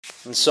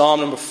In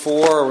Psalm number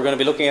 4, we're going to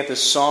be looking at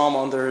this psalm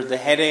under the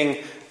heading,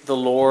 The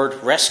Lord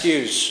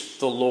Rescues.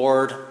 The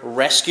Lord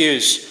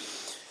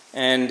Rescues.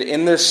 And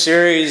in this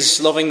series,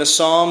 Loving the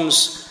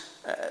Psalms,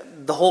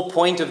 the whole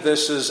point of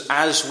this is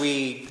as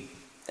we,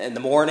 in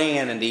the morning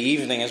and in the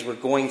evening, as we're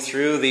going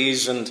through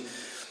these, and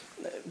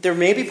there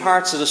may be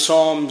parts of the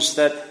Psalms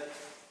that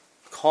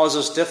cause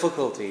us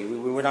difficulty.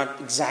 We're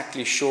not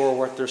exactly sure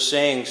what they're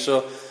saying.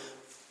 So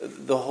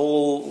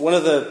one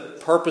of the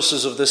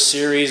purposes of this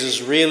series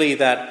is really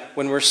that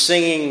when we're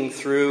singing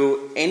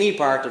through any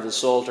part of the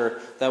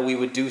Psalter, that we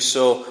would do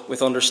so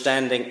with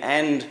understanding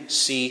and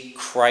see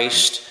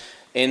Christ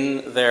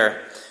in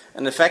there.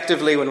 And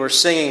effectively, when we're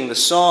singing the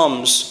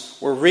Psalms,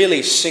 we're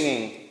really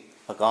singing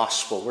a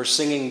gospel. We're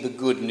singing the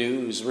good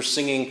news. We're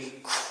singing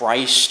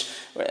Christ.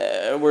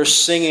 We're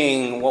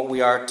singing what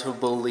we are to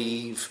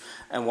believe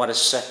and what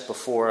is set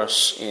before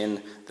us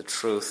in the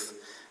truth.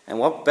 And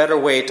what better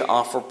way to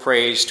offer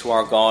praise to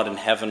our God in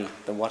heaven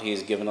than what He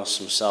has given us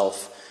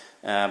Himself?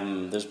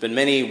 There's been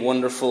many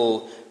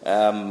wonderful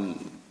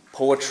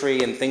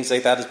poetry and things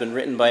like that has been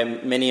written by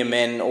many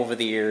men over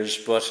the years,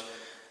 but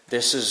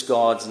this is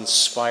God's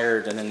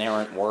inspired and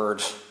inerrant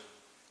word,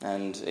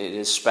 and it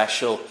is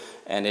special,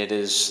 and it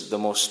is the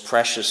most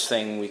precious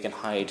thing we can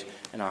hide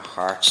in our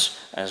hearts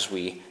as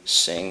we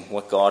sing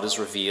what God has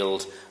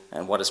revealed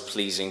and what is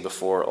pleasing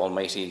before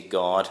Almighty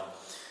God.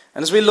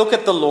 And as we look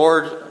at the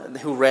Lord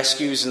who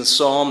rescues in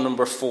Psalm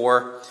number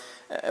 4,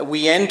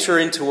 we enter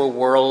into a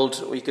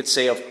world, we could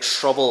say, of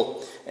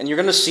trouble. And you're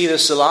going to see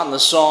this a lot in the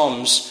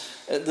Psalms.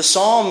 The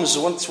Psalms,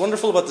 what's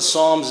wonderful about the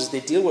Psalms is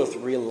they deal with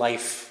real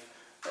life.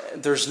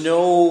 There's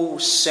no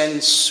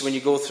sense when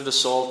you go through the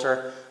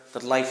Psalter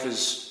that life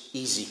is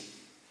easy.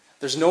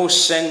 There's no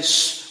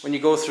sense when you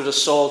go through the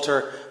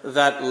Psalter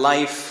that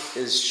life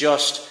is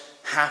just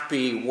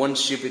happy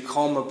once you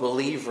become a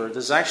believer.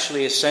 There's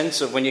actually a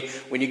sense of when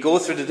you go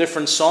through the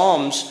different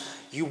Psalms,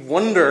 you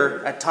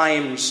wonder at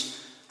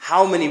times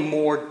how many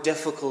more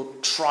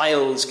difficult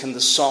trials can the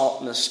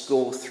psalmist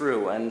go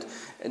through. And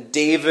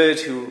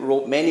David, who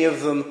wrote many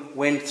of them,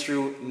 went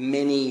through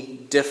many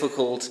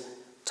difficult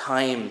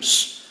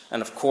times.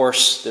 And of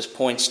course, this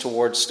points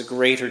towards the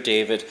greater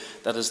David,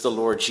 that is the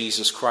Lord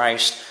Jesus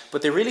Christ.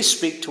 But they really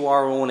speak to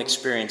our own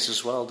experience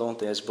as well, don't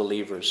they, as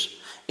believers?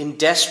 In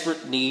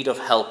desperate need of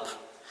help,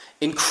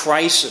 in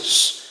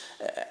crisis,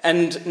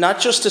 and not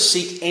just to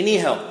seek any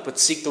help, but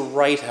seek the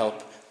right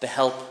help, the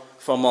help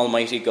from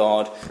Almighty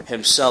God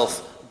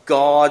Himself,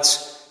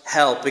 God's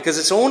help, because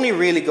it's only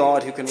really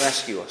God who can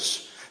rescue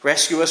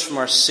us from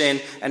our sin,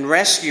 and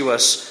rescue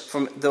us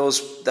from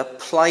the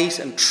plight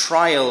and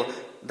trial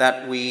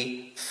that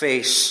we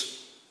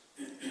face.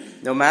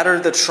 No matter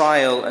the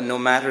trial and no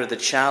matter the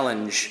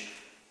challenge,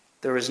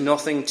 there is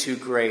nothing too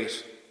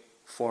great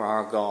for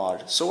our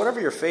God. So whatever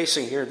you're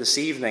facing here this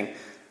evening,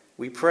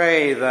 we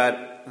pray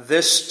that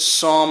this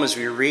psalm, as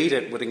we read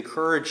it, would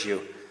encourage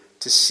you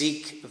to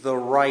seek the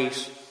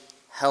right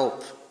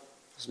help.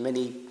 There's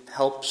many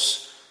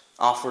helps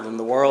offered in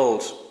the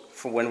world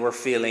for when we're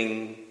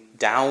feeling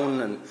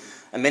down, and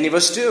many of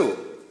us do.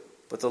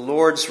 But the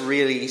Lord's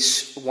really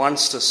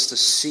wants us to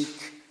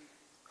seek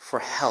for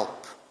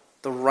help,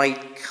 the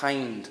right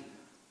kind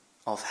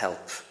of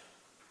help.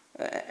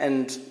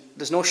 And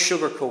there's no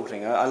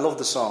sugarcoating. I love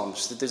the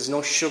Psalms. There's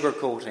no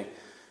sugarcoating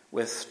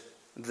with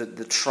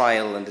the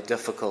trial and the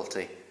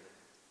difficulty.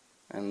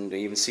 And you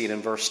even see it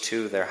in verse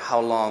 2 there. How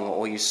long,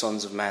 O you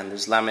sons of man?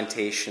 There's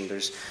lamentation.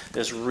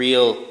 There's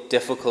real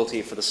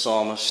difficulty for the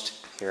psalmist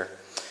here.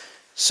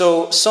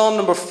 So Psalm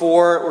number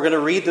 4, we're going to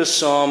read this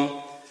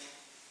psalm.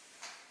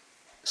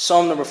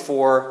 Psalm number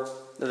 4,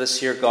 let us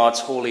hear God's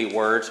holy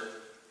word.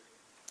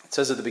 It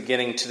says at the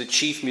beginning, to the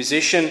chief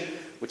musician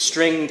with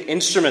stringed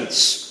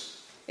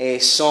instruments, a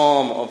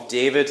psalm of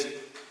David.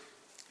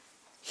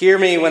 Hear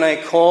me when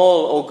I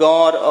call, O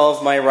God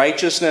of my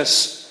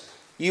righteousness.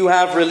 You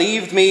have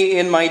relieved me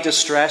in my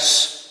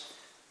distress.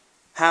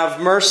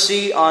 Have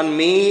mercy on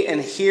me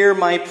and hear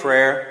my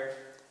prayer.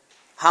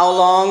 How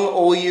long,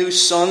 O you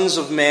sons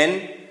of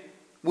men,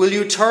 will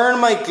you turn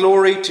my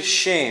glory to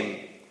shame?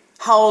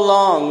 How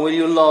long will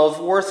you love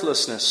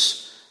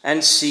worthlessness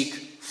and seek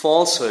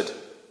falsehood?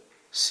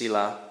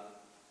 Selah.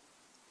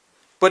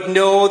 But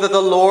know that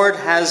the Lord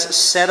has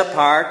set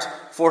apart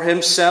for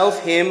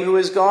Himself him who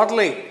is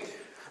godly.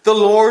 The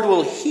Lord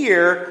will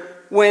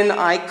hear when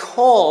I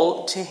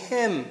call to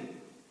Him.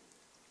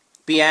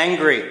 Be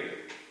angry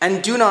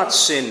and do not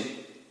sin.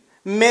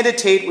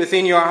 Meditate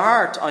within your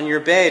heart on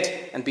your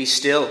bed and be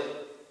still.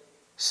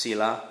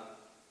 Selah.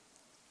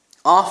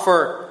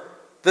 Offer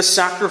the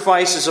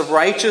sacrifices of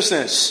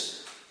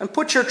righteousness and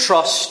put your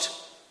trust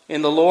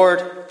in the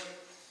Lord.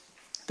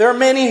 There are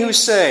many who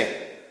say,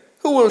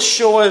 who will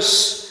show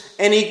us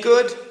any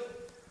good?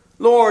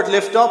 Lord,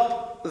 lift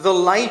up the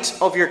light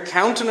of your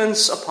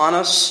countenance upon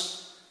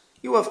us.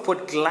 You have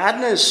put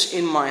gladness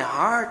in my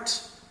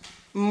heart,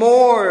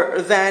 more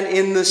than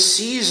in the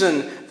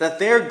season that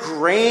their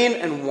grain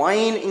and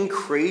wine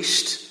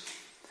increased.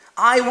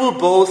 I will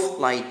both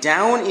lie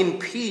down in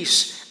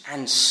peace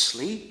and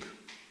sleep.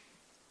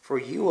 For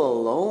you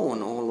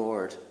alone, O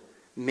Lord,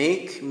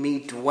 make me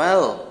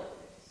dwell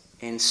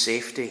in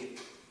safety.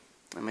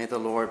 And may the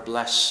Lord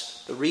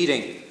bless the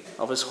reading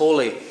of his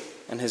holy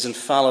and his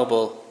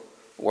infallible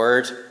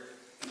word.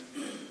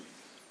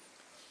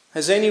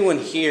 Has anyone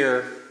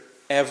here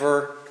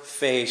ever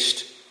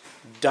faced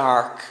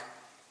dark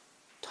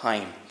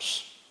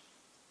times?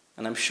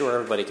 And I'm sure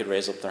everybody could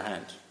raise up their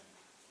hand.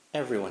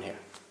 Everyone here.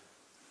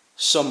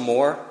 Some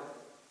more,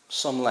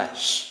 some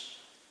less.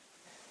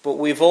 But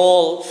we've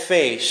all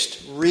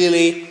faced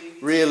really,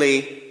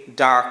 really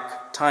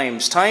dark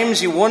times.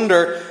 Times you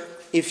wonder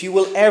if you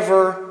will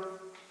ever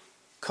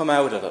come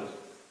out of them.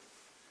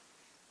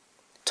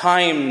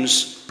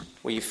 Times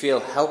where you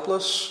feel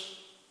helpless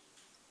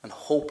and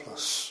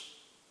hopeless.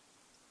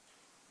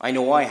 I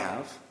know I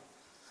have.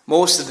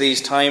 Most of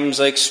these times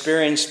I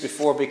experienced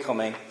before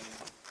becoming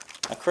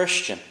a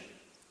Christian.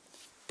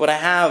 But I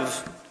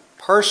have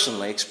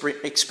personally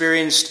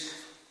experienced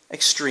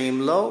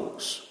extreme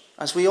lows,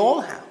 as we all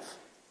have,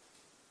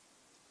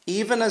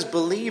 even as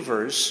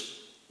believers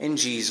in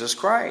Jesus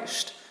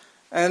Christ.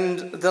 And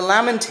the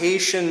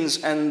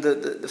lamentations and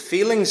the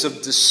feelings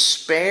of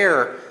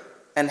despair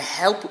and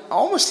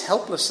almost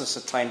helplessness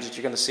at times that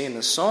you're going to see in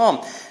the psalm,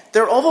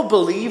 they're of a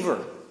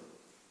believer.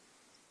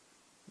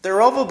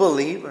 They're of a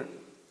believer.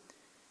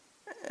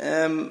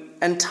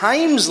 And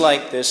times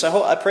like this,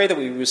 I pray that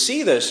we will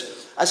see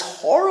this, as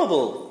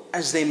horrible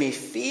as they may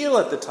feel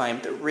at the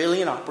time, they're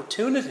really an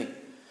opportunity.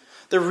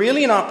 They're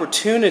really an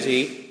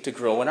opportunity to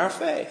grow in our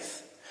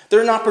faith.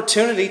 They're an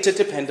opportunity to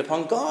depend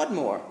upon God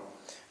more.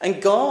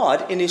 And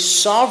God, in his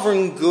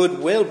sovereign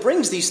goodwill,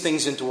 brings these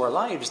things into our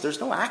lives. There's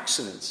no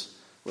accidents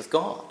with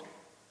God.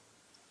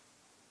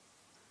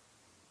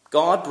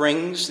 God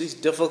brings these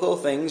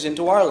difficult things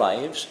into our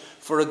lives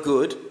for a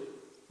good,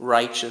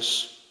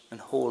 righteous, and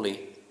holy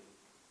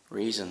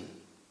reason.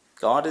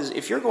 God is,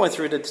 if you're going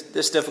through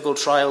this difficult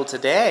trial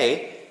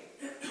today,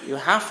 you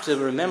have to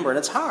remember, and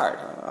it's hard,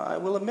 I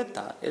will admit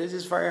that, it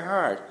is very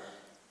hard,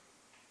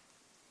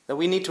 that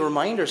we need to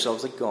remind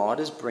ourselves that God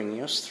is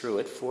bringing us through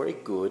it for a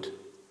good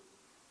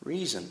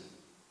reason.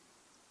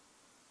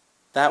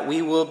 That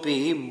we will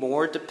be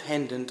more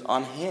dependent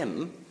on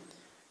him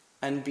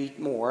and be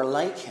more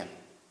like him.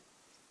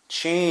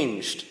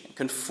 Changed,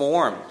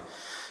 conformed.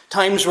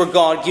 Times where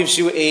God gives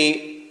you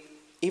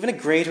even a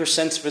greater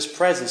sense of his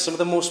presence. Some of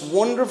the most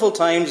wonderful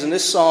times in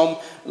this psalm,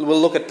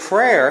 we'll look at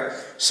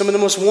prayer. Some of the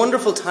most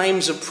wonderful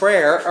times of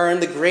prayer are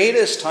in the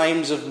greatest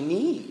times of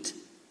need.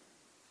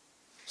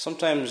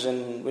 Sometimes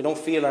we don't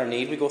feel our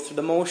need, we go through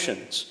the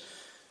motions.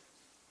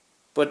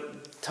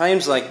 But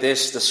times like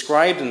this,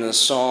 described in the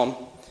psalm,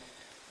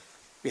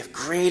 we have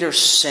greater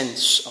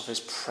sense of his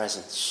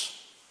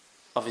presence,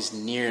 of his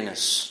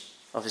nearness,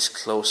 of his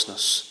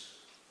closeness.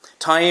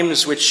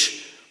 Times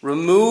which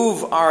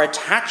remove our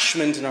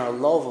attachment and our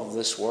love of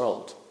this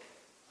world.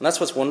 And that's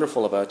what's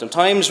wonderful about them.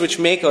 Times which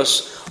make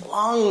us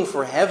long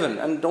for heaven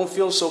and don't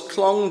feel so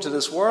clung to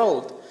this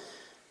world.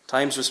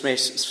 Times which make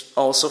us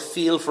also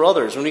feel for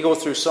others. When we go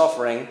through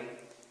suffering,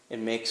 it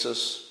makes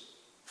us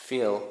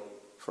feel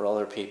for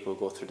other people who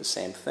go through the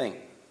same thing.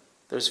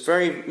 There's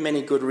very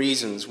many good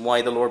reasons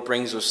why the Lord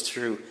brings us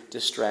through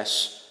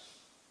distress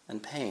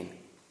and pain.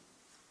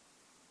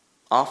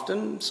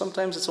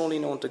 Sometimes it's only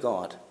known to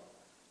God.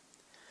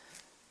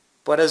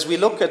 But as we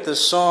look at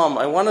this psalm,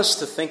 I want us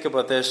to think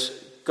about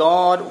this.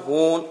 God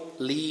won't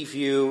leave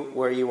you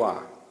where you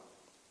are.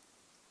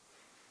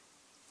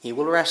 He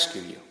will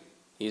rescue you.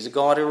 He's a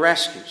God who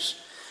rescues.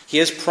 He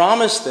has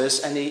promised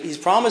this, and his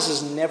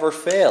promises never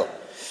fail.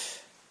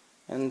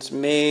 And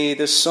may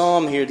this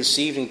psalm here this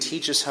evening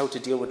teach us how to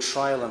deal with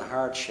trial and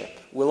hardship.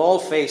 We'll all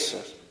face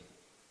it.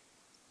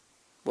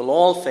 We'll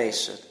all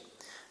face it.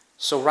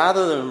 So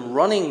rather than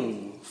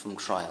running from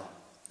trial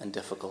and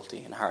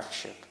difficulty and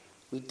hardship,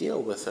 we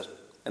deal with it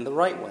in the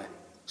right way,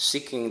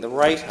 seeking the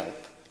right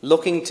help,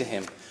 looking to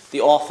him, the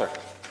author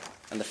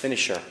and the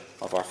finisher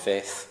of our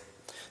faith.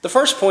 The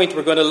first point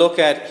we're going to look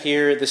at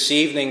here this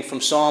evening from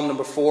Psalm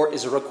number 4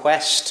 is a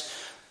request.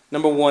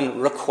 Number 1,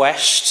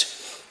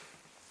 request.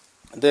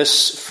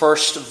 This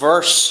first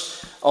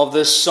verse of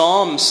this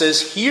psalm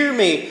says, "Hear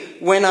me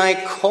when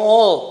I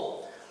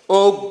call,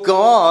 O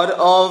God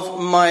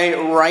of my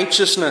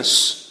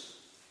righteousness."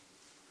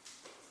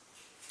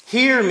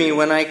 Hear me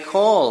when I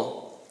call.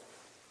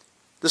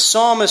 The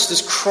psalmist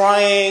is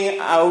crying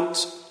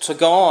out to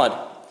God.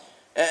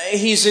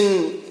 He's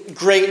in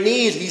great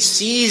need. He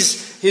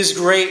sees his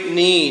great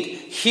need.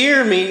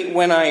 Hear me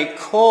when I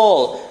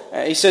call.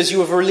 He says, "You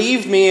have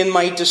relieved me in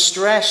my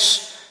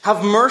distress.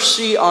 Have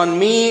mercy on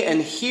me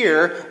and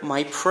hear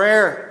my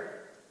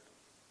prayer."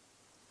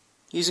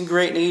 He's in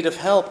great need of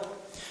help.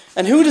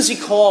 And who does he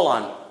call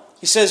on?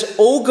 He says,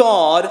 "O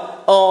God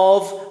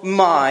of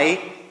my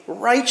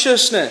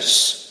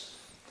righteousness."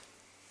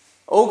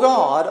 O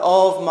God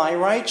of my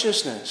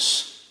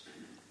righteousness.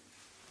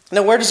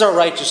 Now, where does our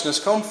righteousness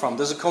come from?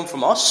 Does it come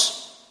from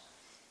us?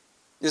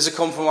 Does it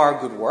come from our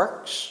good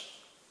works?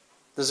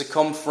 Does it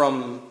come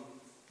from...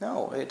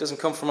 No, it doesn't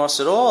come from us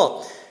at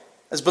all.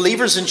 As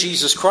believers in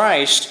Jesus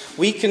Christ,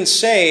 we can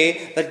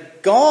say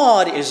that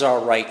God is our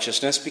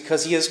righteousness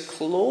because he has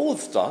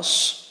clothed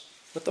us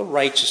with the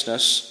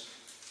righteousness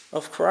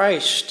of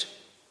Christ.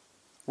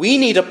 We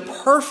need a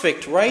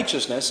perfect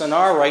righteousness, and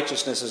our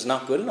righteousness is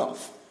not good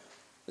enough.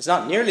 It's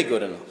not nearly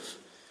good enough.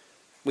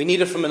 We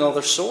need it from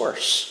another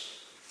source.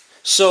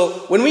 So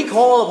when we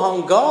call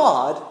upon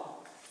God,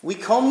 we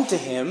come to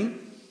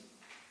him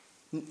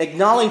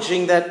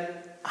acknowledging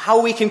that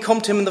how we can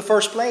come to him in the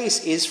first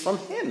place is from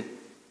him.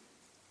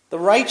 The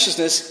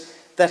righteousness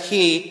that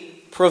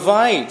he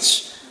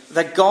provides.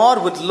 That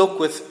God would look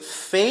with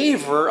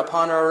favor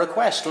upon our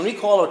request. When we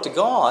call out to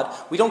God,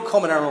 we don't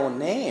come in our own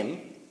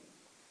name.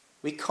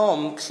 We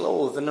come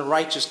clothed in the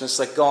righteousness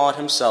that God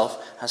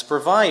himself has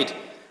provided.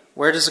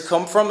 Where does it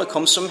come from? It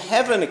comes from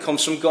heaven. It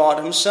comes from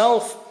God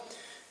himself.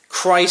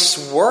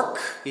 Christ's work,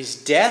 his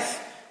death,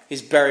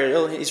 his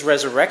burial, his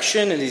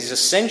resurrection, and his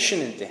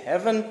ascension into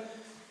heaven.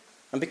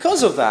 And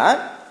because of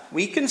that,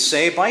 we can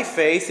say by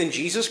faith in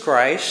Jesus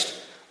Christ,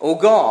 O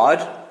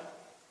God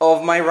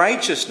of my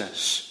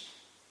righteousness,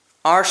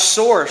 our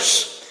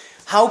source.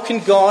 How can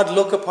God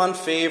look upon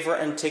favor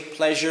and take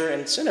pleasure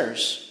in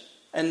sinners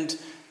and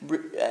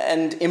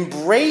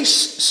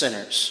embrace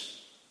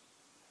sinners?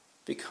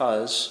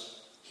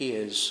 Because he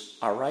is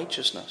our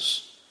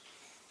righteousness.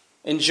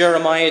 In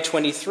Jeremiah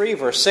 23,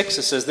 verse 6,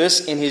 it says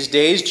this, in his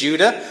days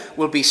Judah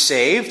will be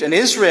saved, and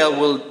Israel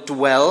will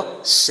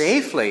dwell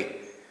safely.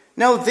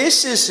 Now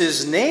this is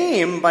his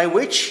name by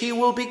which he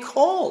will be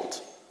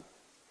called,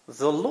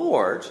 the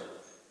Lord,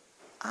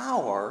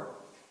 our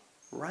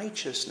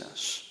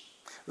righteousness.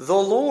 The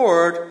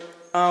Lord,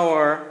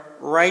 our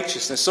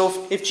righteousness.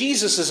 So if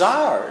Jesus is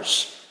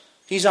ours,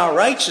 he's our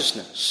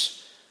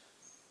righteousness,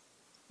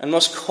 and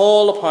must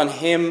call upon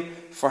him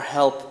for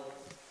help.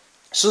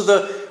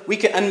 So we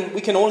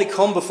can only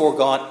come before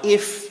God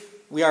if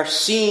we are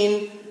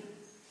seen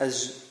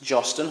as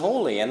just and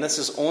holy. And this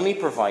is only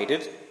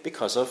provided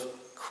because of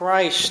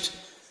Christ,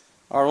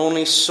 our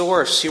only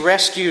source. He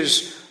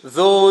rescues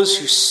those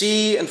who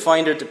see and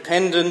find their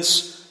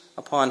dependence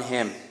upon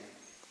him.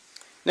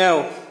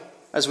 Now,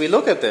 as we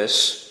look at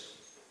this,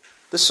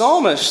 the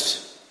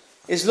psalmist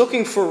is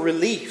looking for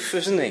relief,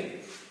 isn't he?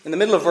 In the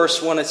middle of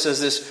verse 1 it says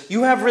this,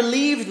 you have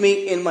relieved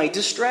me in my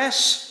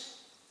distress.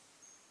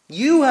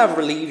 You have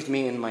relieved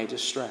me in my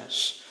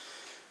distress.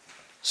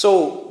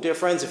 So, dear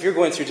friends, if you're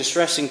going through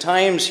distressing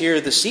times here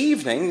this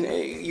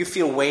evening, you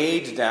feel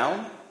weighed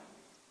down.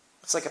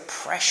 It's like a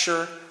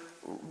pressure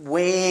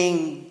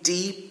weighing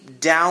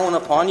deep down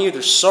upon you.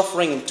 There's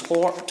suffering and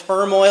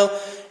turmoil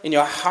in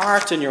your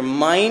heart and your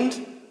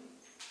mind.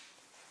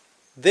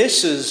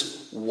 This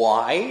is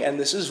why, and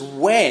this is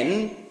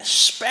when,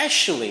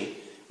 especially,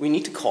 we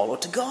need to call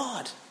out to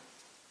God.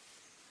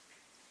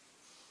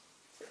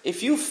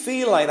 If you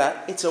feel like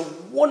that, it's a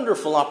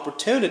wonderful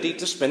opportunity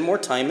to spend more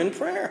time in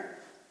prayer.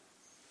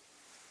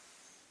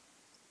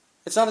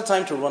 It's not a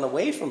time to run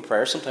away from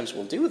prayer. Sometimes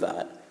we'll do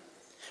that.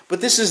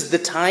 But this is the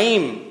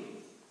time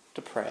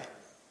to pray.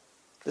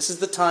 This is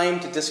the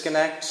time to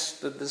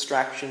disconnect the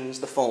distractions,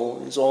 the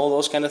phones, all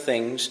those kind of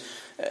things.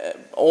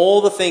 All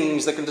the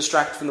things that can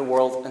distract from the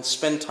world, and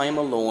spend time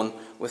alone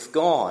with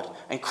God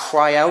and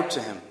cry out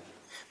to him.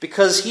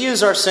 Because he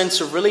is our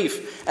sense of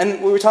relief.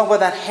 And we were talking about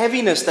that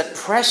heaviness, that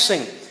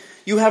pressing.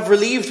 You have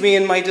relieved me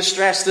in my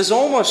distress. There's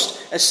almost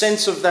a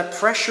sense of that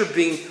pressure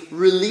being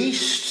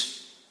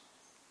released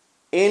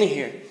in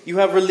here. You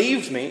have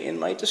relieved me in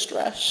my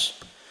distress.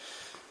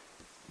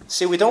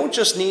 See, we don't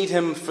just need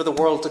him for the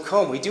world to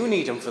come. We do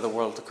need him for the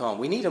world to come.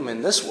 We need him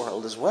in this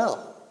world as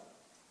well.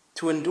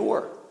 To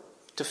endure.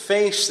 To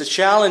face the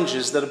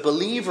challenges that a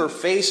believer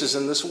faces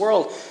in this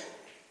world.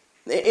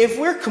 If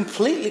we're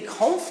completely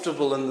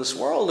comfortable in this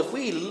world, if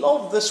we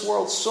love this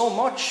world so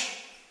much,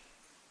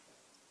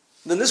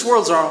 then this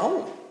world's our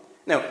home.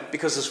 Now,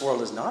 because this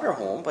world is not our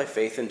home by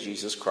faith in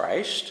Jesus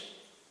Christ,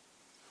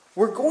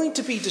 we're going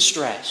to be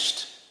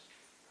distressed.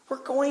 We're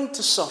going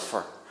to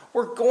suffer.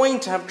 We're going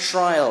to have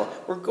trial.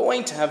 We're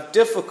going to have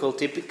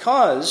difficulty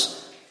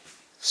because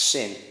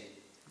sin,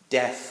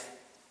 death,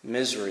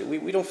 misery.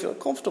 We don't feel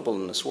comfortable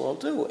in this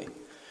world, do we?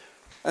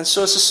 And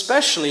so it's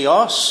especially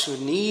us who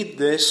need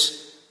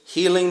this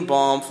healing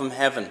balm from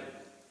heaven.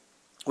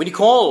 When you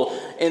call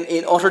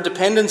in utter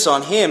dependence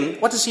on him,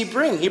 what does he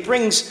bring? He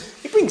brings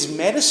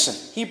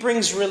medicine. He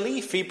brings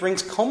relief. He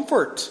brings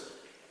comfort.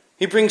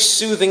 He brings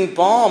soothing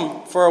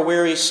balm for a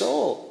weary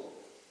soul.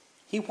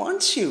 He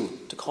wants you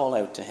to call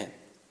out to him.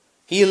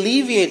 He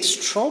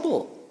alleviates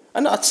trouble.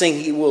 I'm not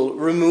saying he will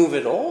remove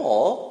it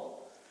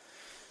all.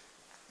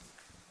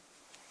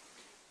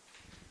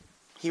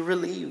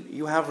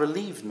 You have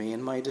relieved me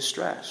in my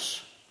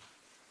distress.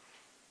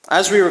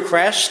 As we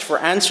request for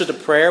answer to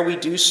prayer, we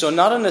do so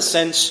not in a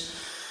sense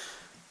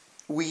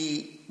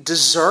we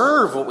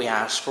deserve what we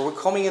ask for. We're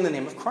coming in the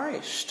name of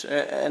Christ.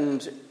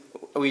 And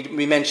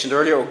we mentioned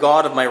earlier, O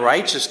God of my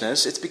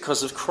righteousness, it's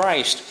because of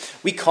Christ.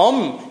 We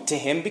come to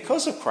him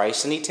because of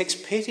Christ, and he takes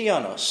pity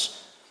on us.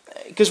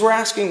 Because we're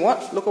asking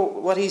what? Look at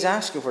what he's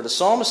asking for. The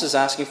psalmist is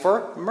asking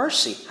for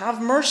mercy.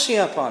 Have mercy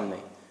upon me.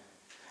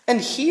 and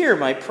hear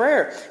my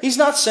prayer. He's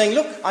not saying,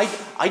 look,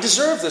 I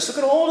deserve this. Look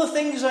at all the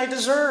things I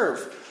deserve.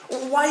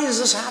 Why is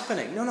this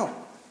happening? No.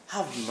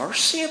 Have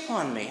mercy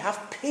upon me.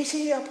 Have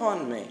pity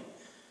upon me.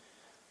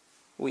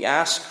 We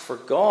ask for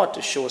God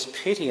to show us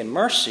pity and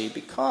mercy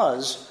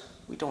because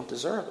we don't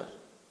deserve it.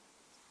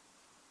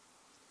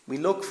 We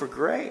look for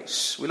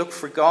grace. We look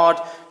for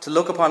God to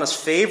look upon us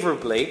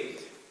favorably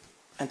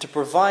and to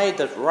provide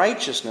that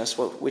righteousness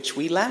which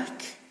we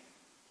lack.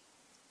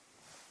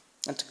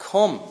 And to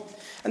come.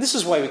 And this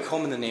is why we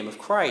come in the name of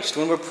Christ.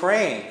 When we're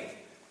praying,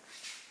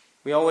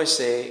 we always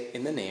say,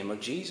 in the name of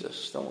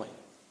Jesus, don't we?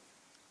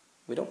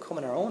 We don't come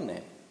in our own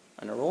name,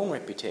 in our own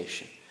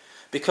reputation.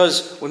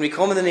 Because when we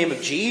come in the name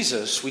of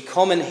Jesus, we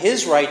come in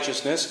His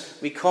righteousness,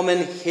 we come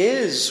in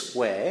His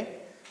way,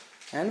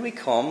 and we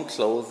come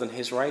clothed in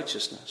His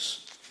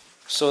righteousness.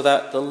 So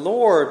that the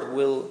Lord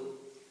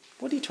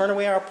would He turn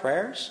away our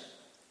prayers?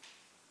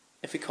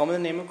 If we come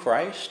in the name of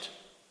Christ,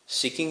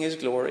 seeking His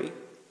glory?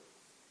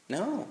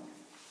 No.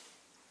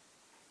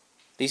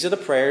 These are the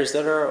prayers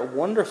that are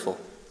wonderful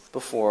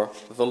before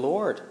the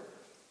Lord.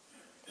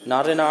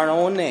 Not in our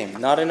own name,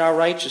 not in our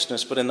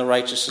righteousness, but in the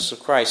righteousness of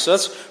Christ. So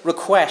that's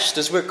request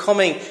as we're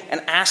coming and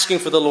asking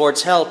for the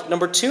Lord's help.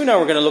 Number 2 now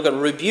we're going to look at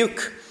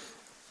rebuke.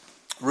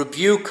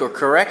 Rebuke or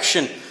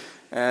correction.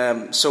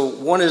 So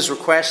 1 is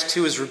request,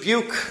 2 is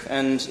rebuke.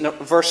 And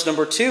verse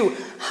number 2,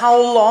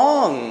 how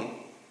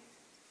long,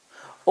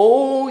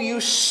 O you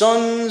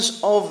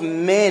sons of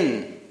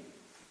men,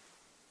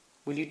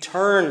 will you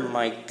turn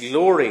my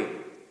glory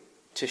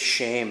to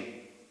shame?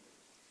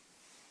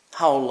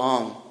 How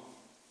long?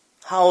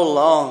 How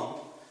long?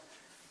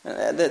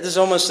 There's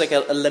almost like a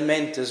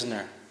lament, isn't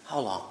there? How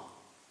long?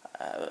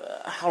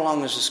 How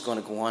long is this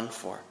going to go on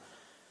for?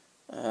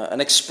 An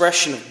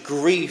expression of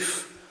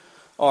grief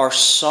or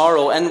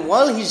sorrow. And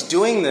while he's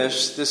doing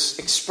this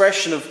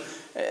expression of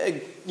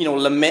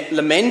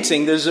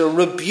lamenting, there's a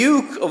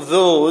rebuke of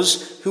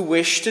those who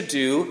wish to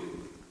do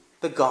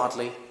the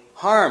godly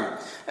harm.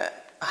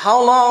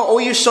 How long, O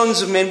you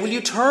sons of men, will you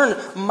turn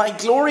my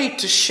glory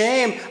to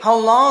shame? How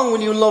long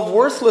will you love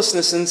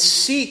worthlessness and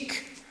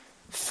seek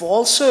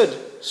falsehood?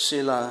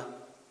 Selah.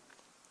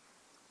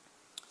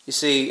 You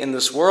see, in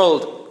this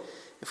world,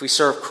 if we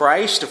serve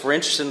Christ, if we're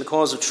interested in the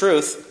cause of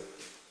truth,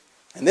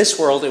 in this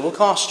world it will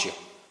cost you.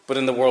 But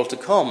in the world to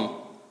come,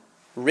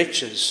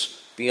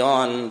 riches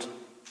beyond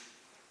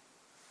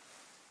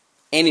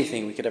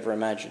anything we could ever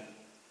imagine.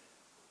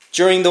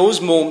 During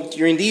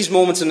these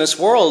moments in this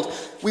world,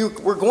 we're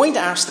going to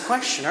ask the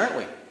question, aren't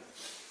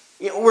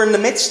we? We're in the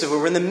midst of it.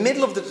 We're in the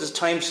middle of the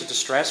times of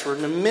distress. We're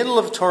in the middle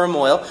of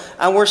turmoil.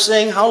 And we're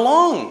saying, how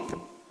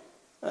long?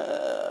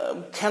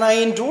 Can I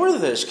endure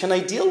this? Can I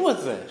deal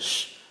with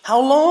this? How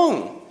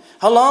long?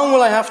 How long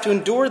will I have to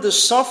endure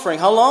this suffering?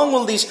 How long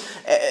will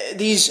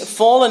these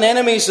fallen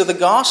enemies of the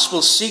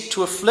gospel seek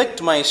to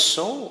afflict my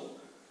soul?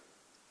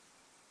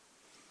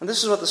 And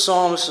this is what the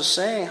psalmist is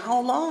saying. How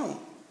long?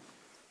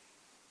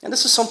 And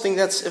this is something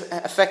that's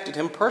affected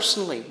him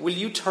personally. Will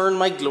you turn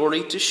my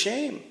glory to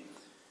shame?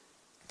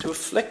 To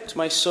afflict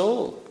my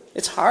soul?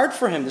 It's hard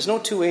for him. There's no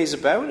two ways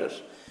about it.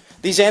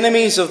 These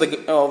enemies of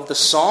the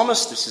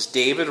psalmist, this is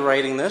David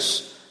writing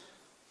this,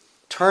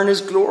 turn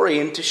his glory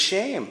into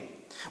shame.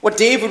 What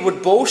David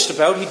would boast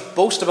about, he'd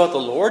boast about the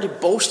Lord,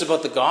 he'd boast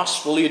about the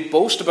gospel, he'd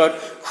boast about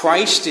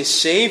Christ, his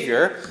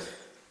Savior.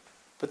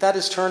 But that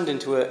is turned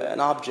into an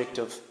object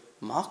of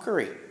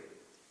mockery.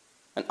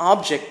 An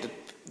object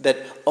that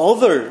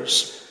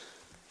others,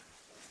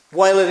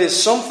 while it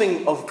is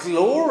something of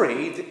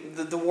glory,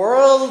 the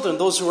world and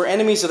those who are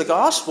enemies of the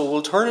gospel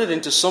will turn it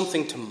into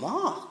something to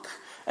mock.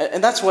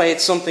 And that's why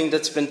it's something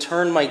that's been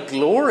turned my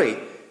glory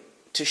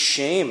to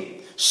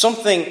shame.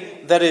 Something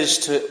that is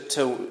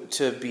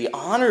to be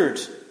honored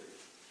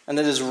and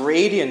that is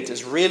radiant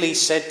is really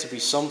said to be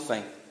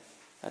something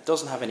that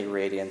doesn't have any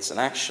radiance and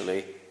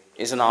actually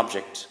is an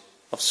object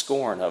of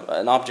scorn,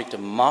 an object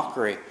of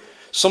mockery.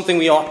 Something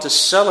we ought to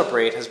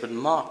celebrate has been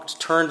mocked,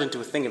 turned into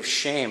a thing of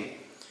shame.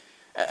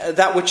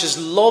 That which is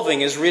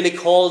loving is really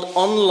called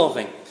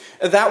unloving.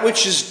 That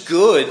which is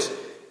good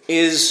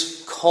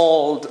is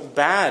called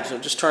bad. I'll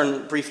just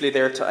turn briefly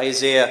there to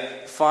Isaiah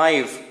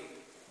 5.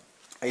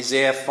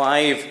 Isaiah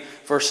 5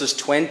 verses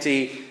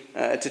 20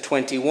 to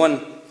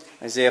 21.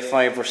 Isaiah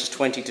 5 verses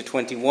 20 to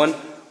 21.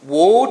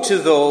 Woe to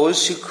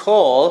those who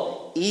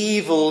call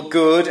evil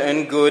good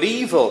and good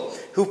evil,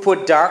 who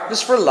put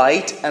darkness for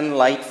light and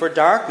light for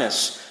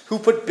darkness, who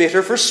put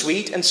bitter for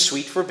sweet and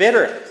sweet for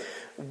bitter.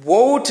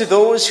 Woe to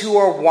those who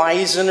are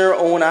wise in their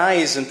own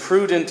eyes and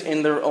prudent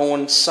in their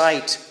own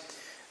sight.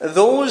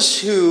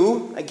 Those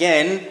who,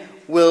 again,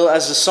 will,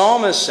 as the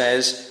psalmist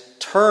says,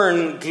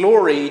 turn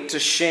glory to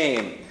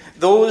shame.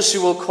 Those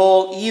who will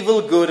call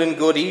evil good and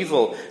good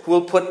evil, who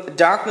will put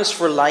darkness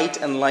for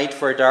light and light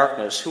for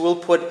darkness, who will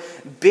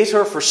put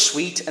bitter for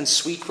sweet and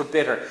sweet for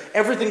bitter.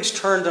 Everything's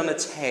turned on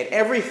its head.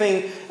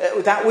 Everything,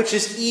 that which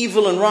is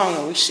evil and wrong.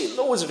 And we see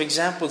loads of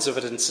examples of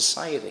it in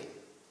society.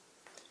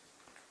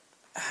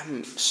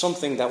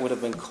 Something that would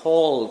have been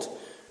called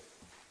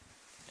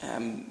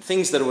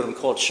Things that would have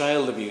been called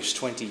child abuse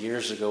 20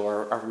 years ago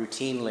are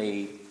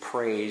routinely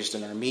praised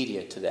in our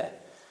media today.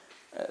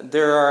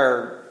 There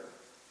are,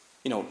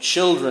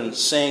 children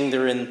saying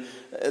they're in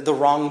the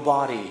wrong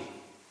body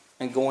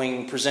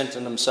and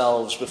presenting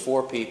themselves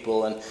before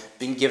people and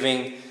being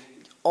giving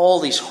all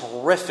these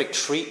horrific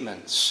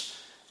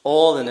treatments,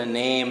 all in the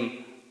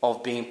name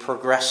of being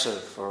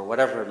progressive or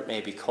whatever it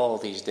may be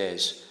called these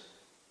days.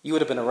 You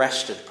would have been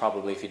arrested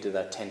probably if you did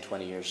that 10,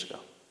 20 years ago.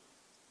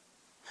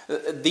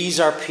 These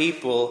are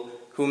people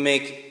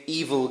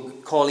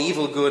who call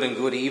evil good and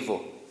good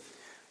evil.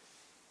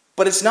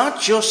 But it's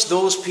not just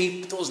those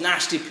people, those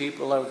nasty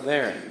people out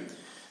there.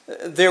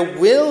 There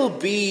will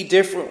be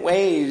different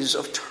ways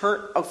of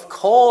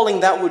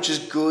calling that which is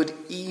good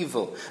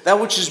evil, that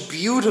which is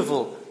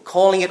beautiful,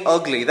 calling it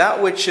ugly,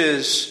 that which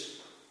is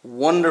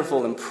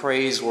wonderful and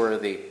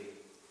praiseworthy,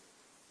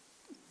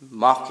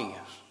 mocking it.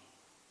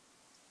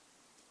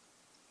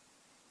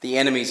 The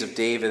enemies of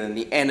David and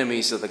the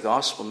enemies of the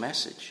gospel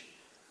message.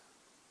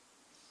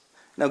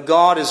 Now,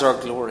 God is our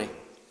glory.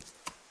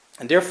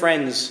 And dear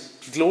friends,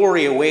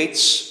 glory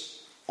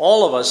awaits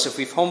all of us if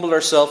we've humbled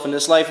ourselves in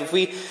this life,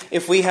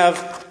 if we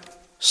have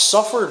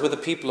suffered with the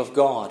people of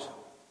God.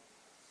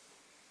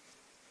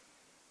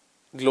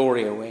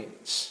 Glory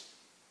awaits.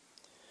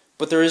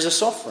 But there is a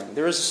suffering.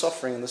 There is a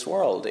suffering in this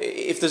world.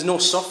 If there's no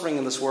suffering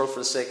in this world for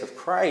the sake of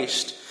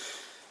Christ,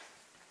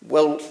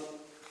 well,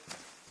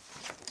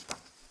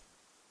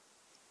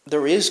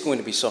 there is going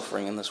to be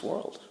suffering in this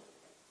world.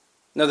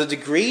 Now, the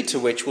degree to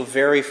which will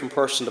vary from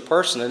person to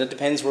person, and it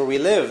depends where we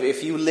live.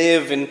 If you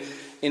live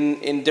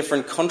in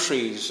different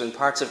countries, in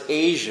parts of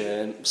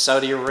Asia, in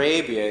Saudi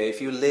Arabia,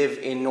 if you live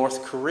in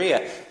North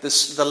Korea,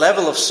 the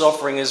level of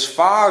suffering is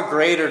far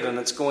greater than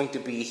it's going to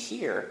be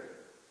here.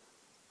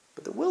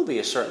 But there will be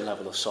a certain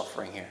level of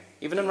suffering here,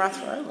 even in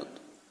Rathford Island.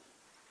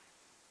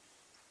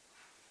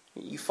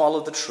 You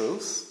follow the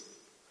truth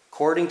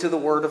according to the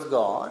Word of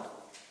God,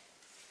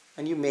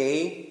 and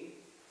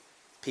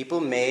people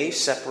may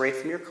separate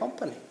from your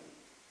company.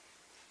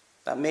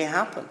 That may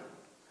happen.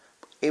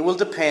 It will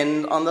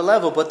depend on the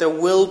level, but there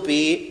will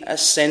be a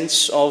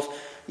sense of,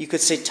 you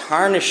could say,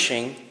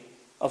 tarnishing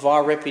of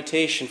our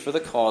reputation for the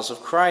cause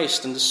of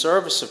Christ and the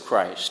service of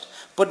Christ.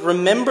 But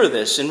remember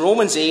this, in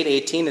Romans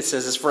 8:18 it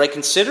says this, "For I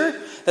consider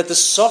that the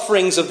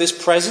sufferings of this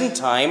present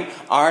time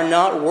are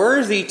not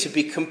worthy to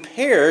be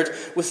compared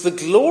with the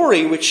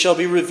glory which shall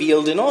be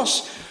revealed in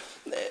us."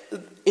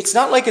 It's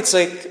not like it's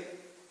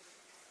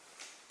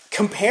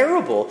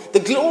comparable. The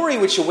glory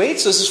which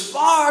awaits us is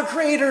far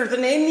greater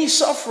than any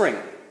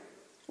suffering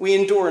we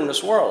endure in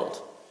this world.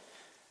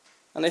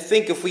 And I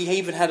think if we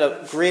even had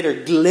a greater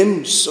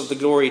glimpse of the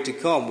glory to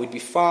come, we'd be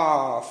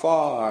far,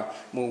 far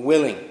more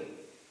willing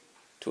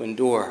to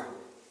endure.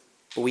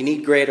 But we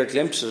need greater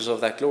glimpses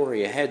of that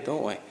glory ahead,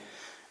 don't we?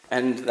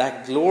 And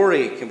that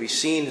glory can be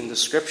seen in the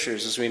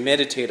Scriptures as we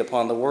meditate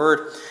upon the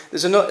Word.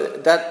 There's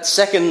that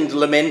second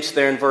lament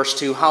there in verse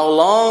 2. "How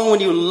long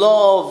will you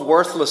love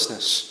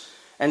worthlessness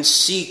and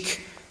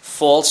seek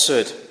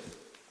falsehood?"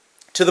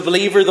 To the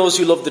believer, those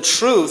who love the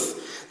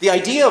truth, the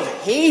idea of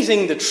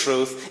hating the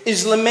truth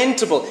is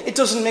lamentable. It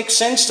doesn't make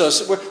sense to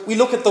us. We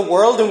look at the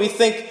world and we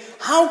think,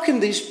 how can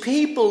these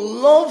people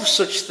love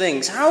such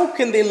things? How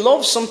can they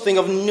love something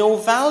of no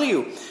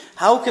value?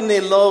 How can they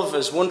love,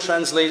 as one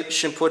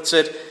translation puts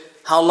it,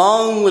 how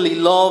long will he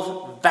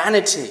love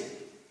vanity,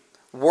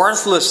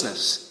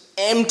 worthlessness,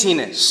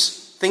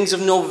 emptiness, things of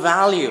no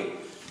value?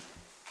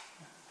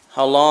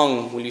 How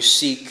long will you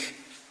seek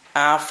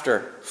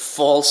after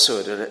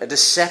falsehood, a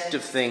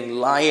deceptive thing,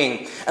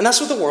 lying? And that's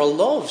what the world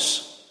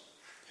loves.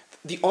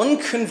 The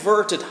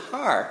unconverted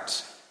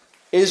heart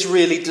is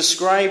really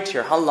described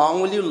here. How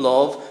long will you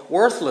love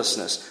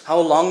worthlessness? How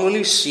long will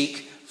you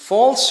seek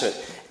falsehood?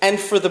 And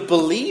for the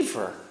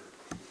believer,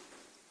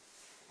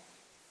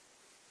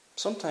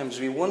 sometimes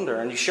we wonder,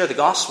 and you share the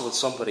gospel with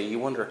somebody, you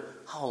wonder,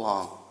 how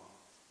long?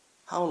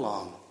 How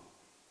long?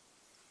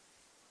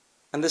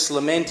 And this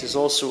lament is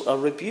also a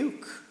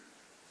rebuke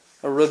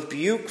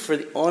for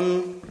the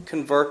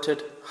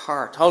unconverted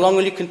heart. How long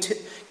will you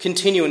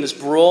continue in this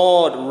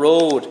broad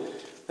road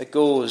that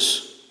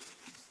goes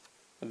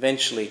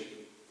eventually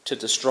to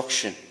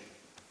destruction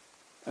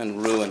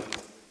and ruin?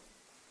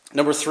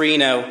 Number 3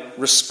 now,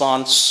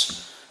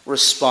 response.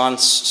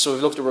 So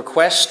we've looked at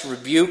request,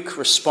 rebuke,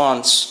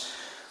 response.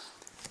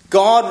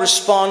 God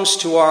responds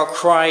to our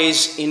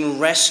cries in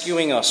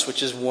rescuing us,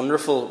 which is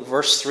wonderful.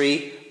 Verse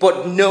 3,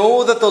 "But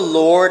know that the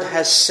Lord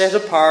has set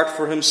apart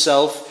for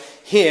himself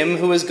him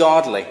who is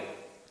godly."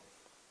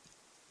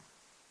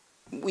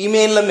 We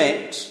may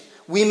lament.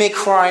 We may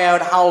cry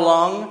out, how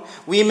long?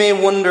 We may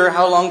wonder,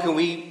 how long can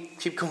we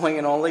keep going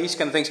and all these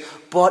kind of things.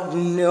 But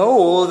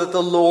know that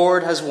the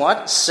Lord has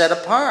what? Set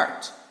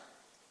apart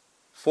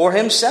for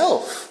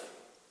himself.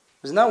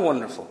 Isn't that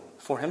wonderful?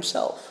 For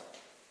himself.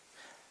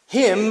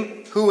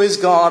 Him who is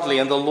godly,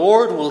 and the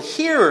Lord will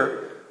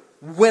hear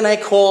when I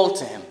call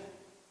to him.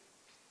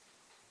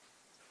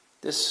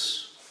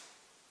 This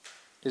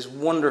is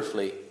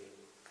wonderfully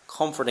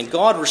comforting.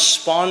 God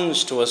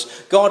responds to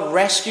us. God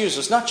rescues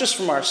us, not just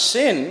from our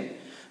sin,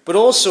 but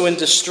also in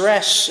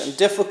distress and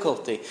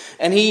difficulty.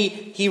 And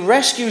he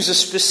rescues a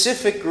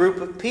specific group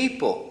of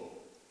people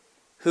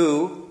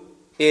who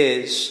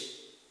is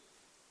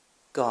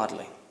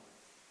godly.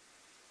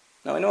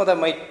 Now, I know that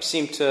might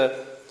seem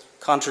to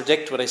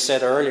contradict what I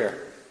said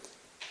earlier.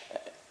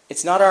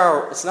 It's not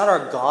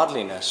our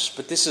godliness,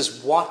 but this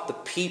is what the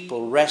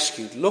people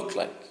rescued look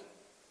like.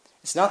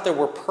 It's not that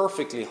we're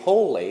perfectly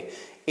holy.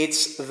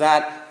 It's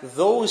that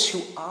those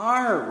who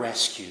are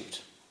rescued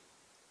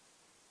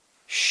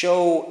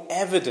show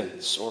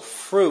evidence or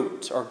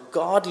fruit or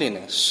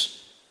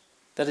godliness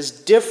that is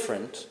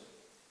different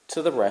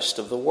to the rest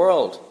of the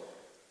world.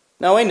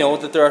 Now, I know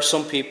that there are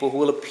some people who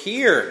will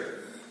appear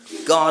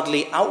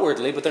godly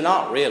outwardly, but they're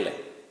not really.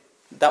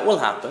 That will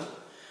happen.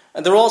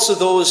 And there are also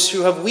those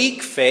who have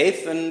weak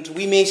faith, and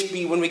we may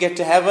be, when we get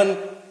to heaven,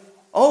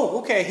 oh,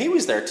 okay, he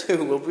was there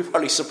too. We'll be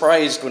probably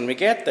surprised when we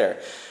get there.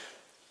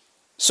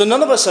 So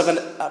none of us have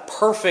a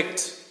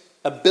perfect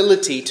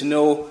ability to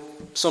know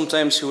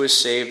sometimes who is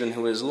saved and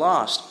who is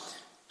lost.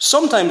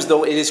 Sometimes,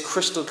 though, it is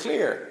crystal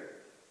clear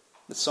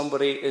that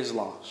somebody is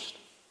lost.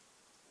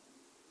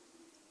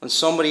 And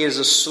somebody is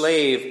a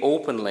slave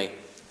openly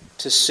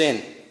to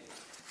sin.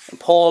 And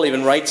Paul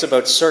even writes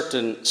about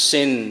certain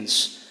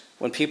sins.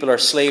 When people are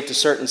slave to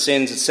certain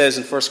sins, it says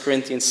in 1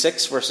 Corinthians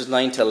 6, verses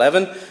 9 to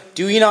 11,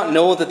 "Do you not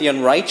know that the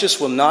unrighteous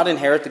will not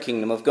inherit the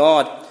kingdom of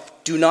God?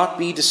 Do not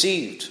be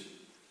deceived."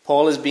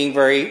 Paul is being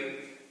very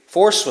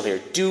forceful here.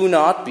 Do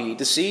not be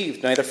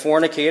deceived. Neither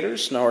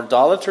fornicators, nor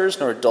idolaters,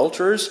 nor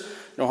adulterers,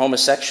 nor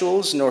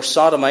homosexuals, nor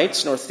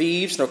sodomites, nor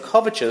thieves, nor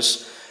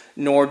covetous,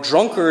 nor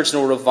drunkards,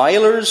 nor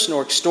revilers,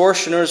 nor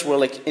extortioners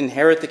will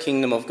inherit the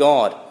kingdom of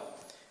God.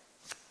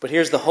 But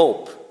here's the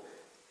hope.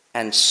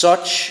 And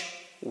such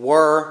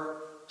were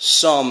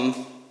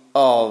some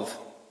of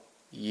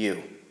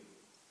you.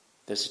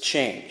 There's a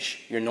change.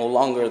 You're no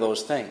longer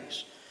those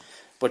things.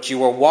 But you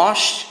were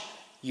washed,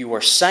 you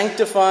were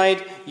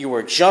sanctified, you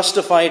were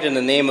justified in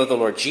the name of the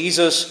Lord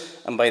Jesus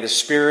and by the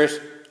Spirit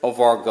of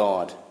our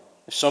God.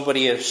 If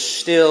somebody is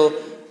still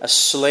a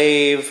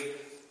slave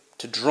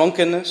to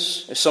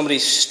drunkenness, if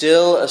somebody's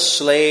still a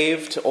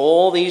slave to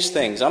all these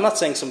things, I'm not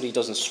saying somebody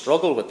doesn't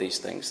struggle with these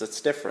things,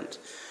 that's different.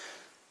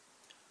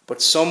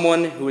 But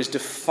someone who is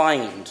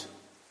defined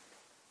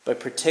by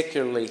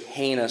particularly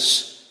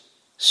heinous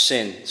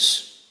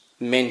sins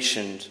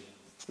mentioned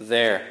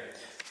there.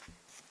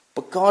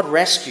 But God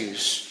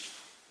rescues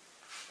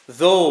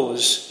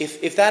those,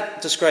 if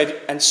that describes,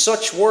 and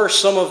such were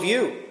some of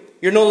you.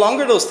 You're no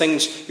longer those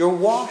things. You're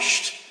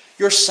washed.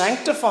 You're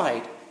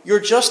sanctified. You're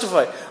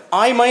justified.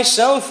 I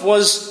myself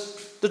was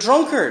the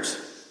drunkard.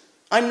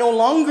 I'm no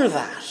longer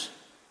that.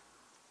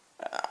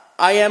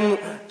 I am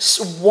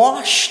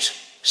washed,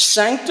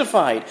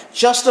 sanctified,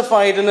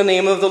 justified in the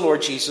name of the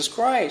Lord Jesus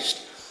Christ,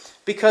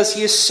 because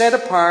he is set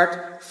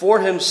apart for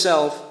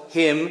himself,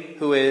 him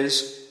who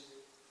is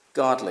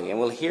godly, and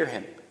we'll hear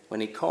him when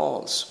he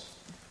calls.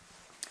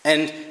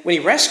 And when he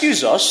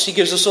rescues us, he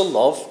gives us a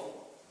love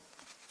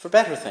for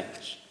better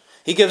things.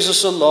 He gives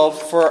us a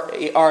love for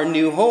our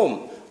new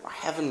home, our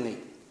heavenly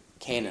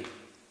Canaan.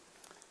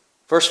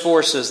 Verse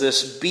 4 says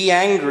this, "Be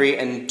angry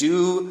and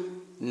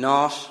do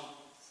not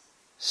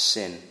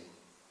sin."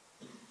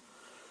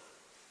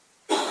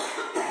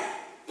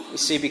 You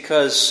see,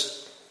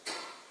 because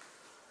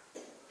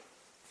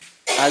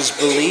as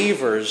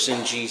believers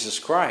in Jesus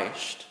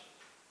Christ,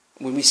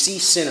 when we see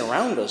sin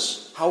around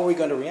us, how are we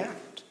going to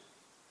react?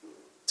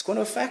 It's going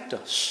to affect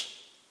us.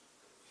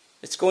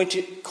 It's going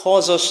to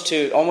cause us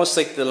to, almost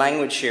like the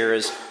language here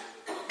is,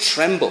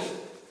 tremble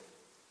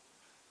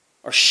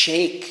or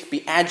shake,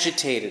 be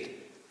agitated,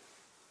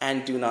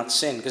 and do not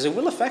sin, because it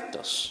will affect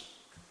us.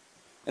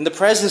 In the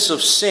presence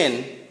of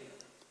sin,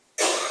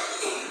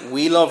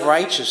 we love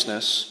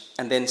righteousness,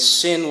 and then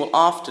sin will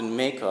often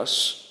make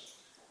us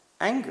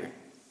angry.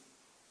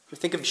 We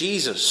think of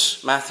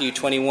Jesus, Matthew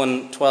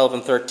 21:12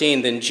 and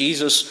 13. Then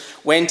Jesus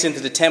went into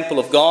the temple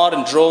of God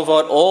and drove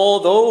out all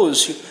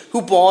those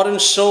who bought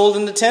and sold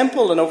in the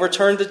temple, and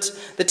overturned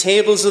the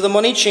tables of the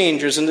money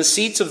changers and the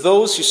seats of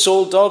those who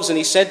sold doves. And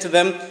he said to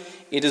them,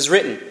 "It is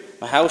written,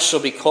 my house shall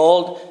be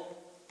called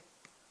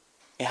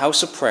a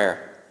house of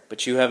prayer,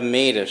 but you have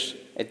made it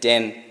a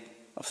den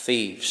of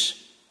thieves."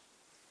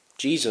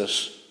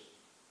 Jesus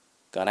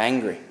got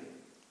angry,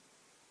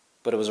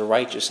 but it was a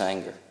righteous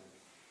anger.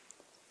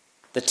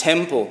 The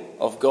temple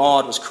of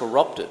God was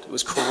corrupted. It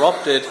was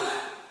corrupted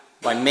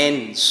by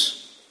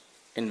men's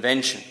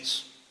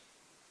inventions,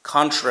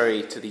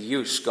 contrary to the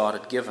use God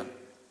had given.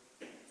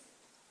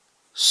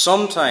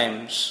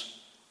 Sometimes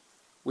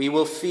we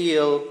will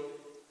feel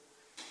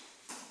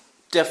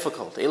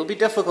difficult. It'll be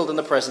difficult in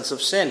the presence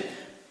of sin.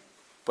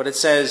 But it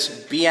says,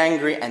 "Be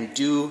angry and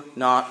do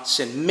not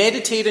sin."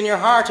 Meditate in your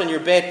heart on your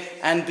bed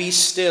and be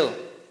still.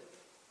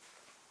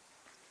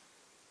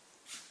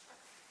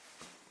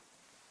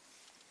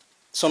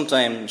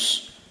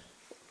 Sometimes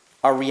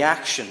our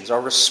reactions,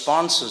 our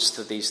responses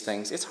to these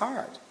things, it's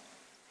hard.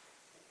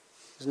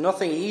 There's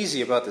nothing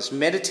easy about this.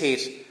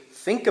 Meditate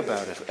think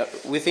about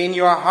it within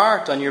your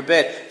heart, on your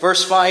bed.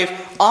 Verse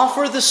 5,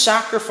 offer the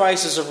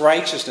sacrifices of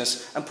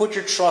righteousness and put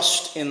your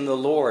trust in the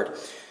Lord.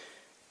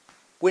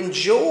 When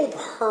Job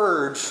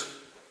heard,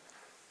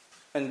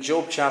 in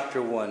Job chapter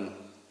 1,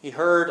 he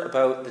heard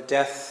about the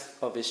death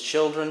of his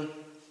children,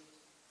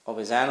 of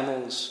his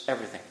animals,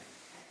 everything.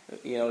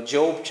 You know,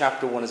 Job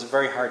chapter 1 is a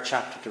very hard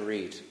chapter to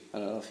read. I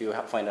don't know if you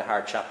find it a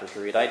hard chapter to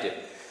read. I did.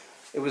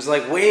 It was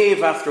like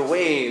wave after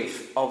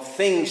wave of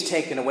things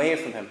taken away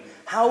from him.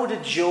 How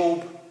did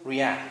Job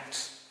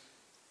react?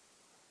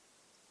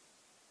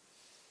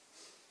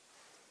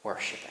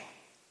 Worshipping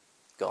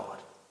God.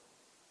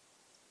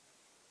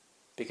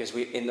 Because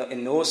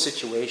in those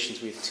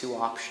situations we have two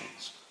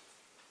options.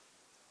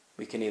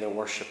 We can either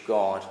worship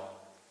God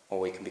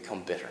or we can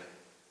become bitter.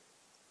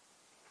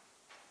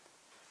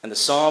 And the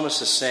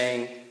psalmist is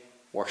saying,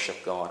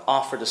 worship God.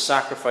 Offer the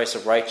sacrifice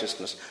of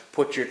righteousness.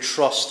 Put your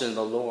trust in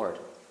the Lord.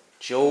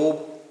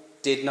 Job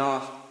did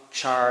not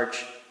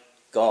charge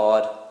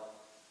God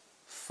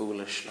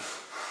foolishly.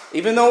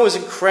 Even though it was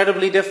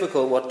incredibly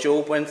difficult what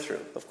Job went through.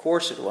 Of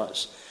course it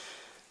was.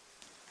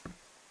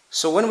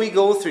 So when we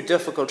go through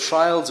difficult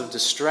trials of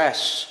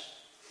distress,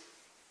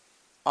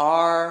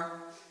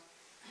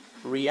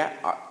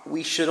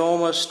 we should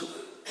almost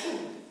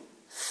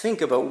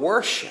think about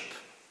worship.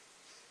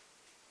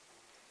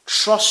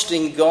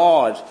 Trusting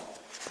God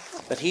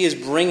that He is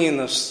bringing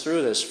us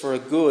through this for a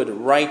good,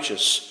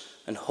 righteous,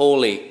 and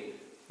holy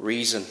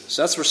reason.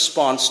 So that's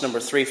response number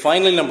 3.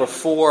 Finally, number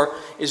 4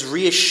 is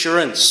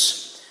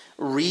reassurance.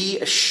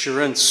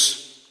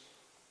 Reassurance.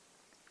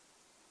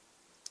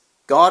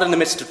 God, in the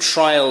midst of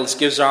trials,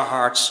 gives our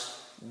hearts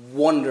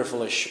wonderful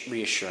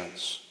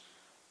reassurance.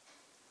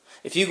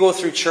 If you go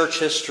through church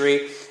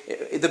history,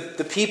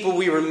 the people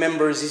we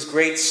remember as these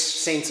great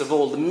saints of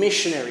old, the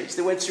missionaries,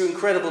 they went through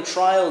incredible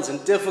trials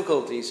and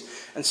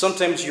difficulties. And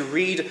sometimes you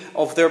read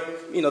of their,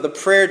 the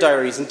prayer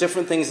diaries and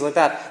different things like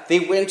that.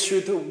 They went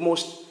through the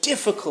most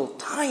difficult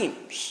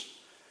times.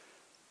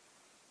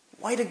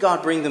 Why did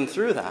God bring them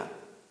through that?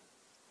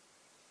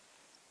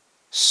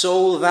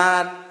 So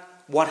that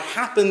what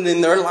happened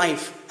in their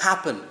life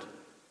happened.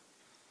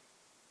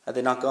 Had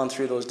they not gone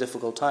through those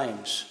difficult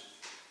times,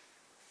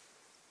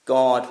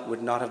 God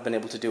would not have been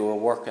able to do a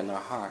work in their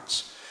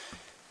hearts.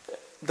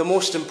 The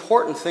most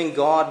important thing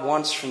God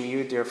wants from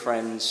you, dear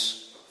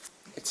friends,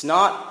 it's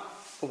not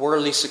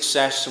worldly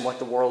success and what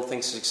the world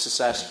thinks is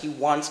success. He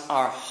wants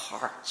our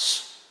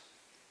hearts.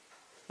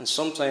 And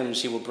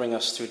sometimes He will bring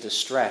us through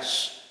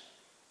distress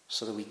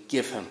so that we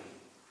give Him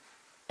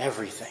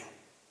everything.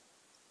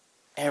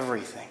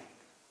 Everything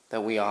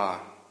that we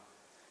are.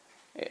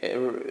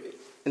 In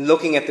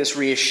looking at this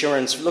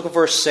reassurance, look at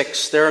verse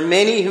 6. There are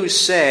many who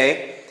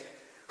say,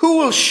 who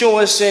will show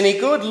us any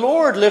good?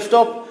 Lord, lift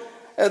up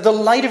the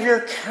light of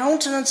your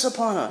countenance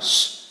upon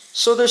us.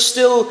 So there's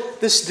still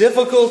this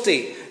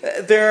difficulty.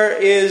 There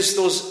is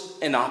those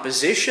in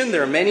opposition.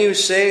 There are many who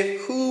say,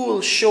 who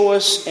will show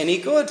us any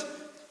good?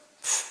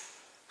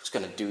 Who's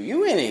going to do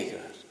you any good?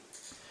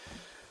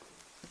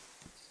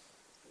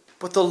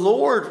 But the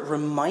Lord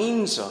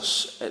reminds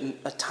us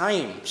at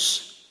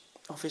times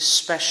of His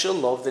special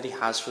love that He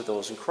has for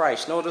those in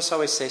Christ. Notice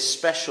how I say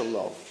special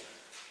love.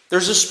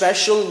 There's a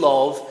special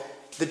love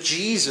that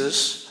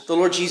Jesus, the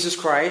Lord Jesus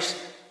Christ,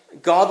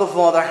 God the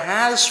Father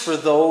has for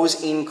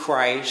those in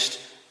Christ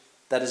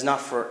that is not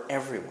for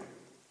everyone.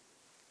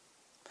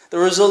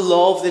 There is a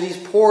love that He's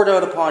poured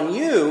out upon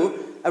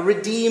you, a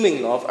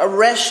redeeming love, a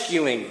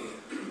rescuing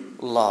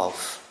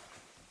love.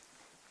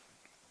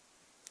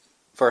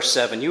 Verse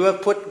 7, you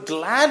have put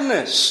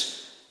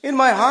gladness in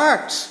my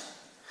heart,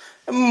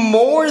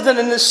 more than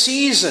in the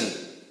season,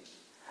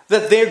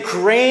 that their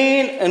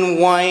grain and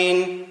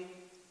wine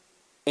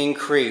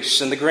increase.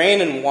 And the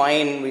grain and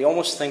wine, we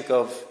almost think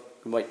of,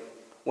 we might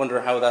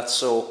wonder how that's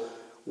so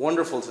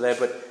wonderful today,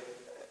 but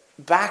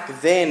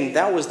back then,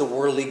 that was the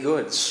worldly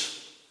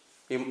goods.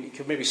 You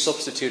could maybe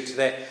substitute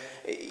today.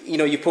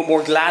 You put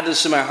more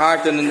gladness in my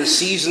heart than in the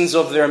seasons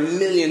of their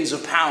millions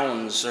of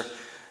pounds. Or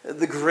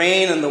the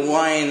grain and the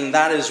wine,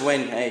 that is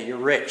when, hey, you're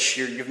rich,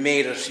 you've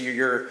made it,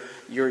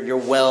 you're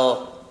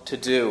well to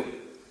do.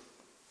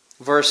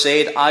 Verse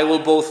 8, I will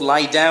both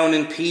lie down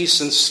in peace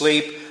and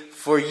sleep.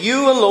 For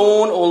you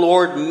alone, O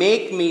Lord,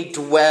 make me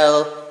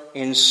dwell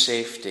in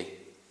safety.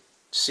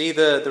 See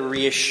the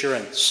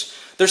reassurance.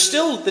 There's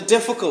still the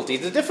difficulty.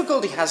 The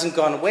difficulty hasn't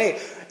gone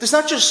away. There's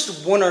not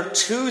just one or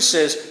two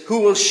says, who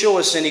will show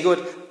us any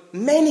good?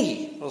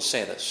 Many will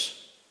say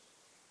this.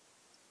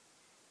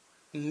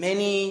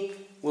 Many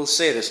will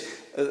say this.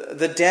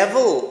 The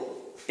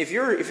devil, if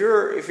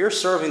you're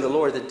serving the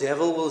Lord, the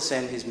devil will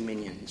send his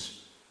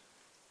minions.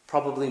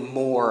 Probably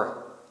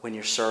more when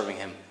you're serving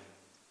him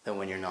than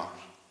when you're not.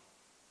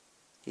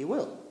 He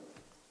will.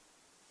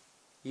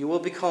 You will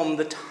become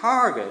the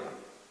target,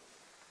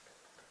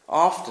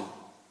 often,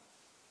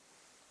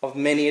 of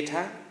many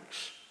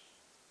attacks.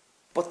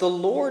 But the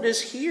Lord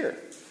is here.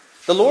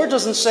 The Lord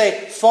doesn't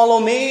say, follow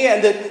me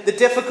and the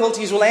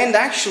difficulties will end.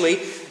 Actually,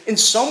 in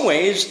some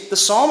ways, the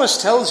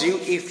psalmist tells you,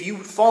 if you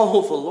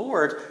follow the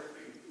Lord,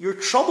 your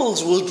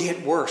troubles will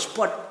get worse,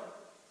 but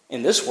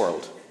in this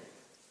world.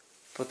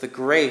 But the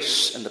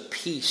grace and the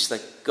peace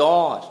that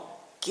God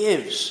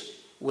gives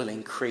will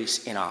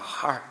increase in our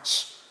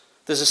hearts.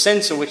 There's a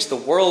sense in which the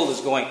world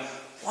is going,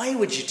 why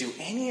would you do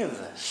any of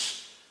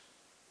this?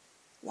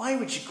 Why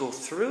would you go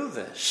through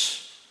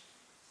this?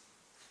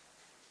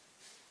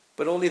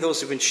 But only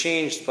those who've been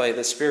changed by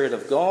the Spirit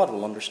of God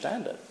will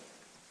understand it.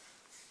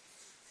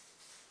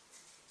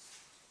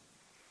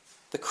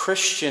 The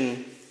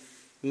Christian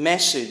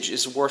message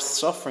is worth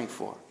suffering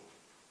for.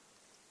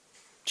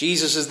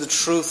 Jesus is the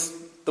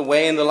truth, the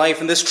way, and the life.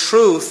 And this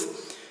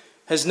truth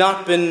has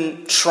not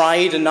been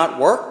tried and not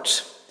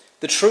worked.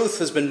 The truth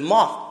has been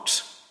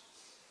mocked.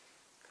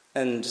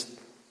 And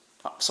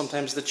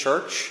sometimes the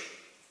church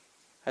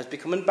has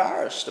become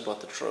embarrassed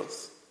about the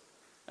truth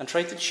and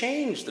tried to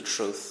change the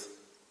truth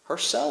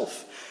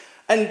herself.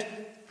 And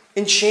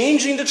in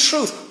changing the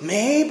truth,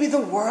 maybe the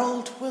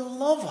world will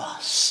love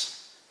us.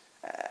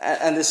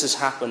 And this has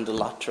happened a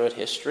lot throughout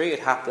history. It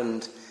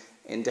happened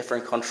in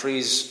different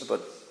countries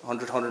about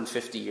 100,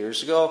 150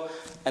 years ago.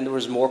 And there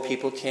was more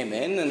people came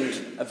in,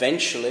 and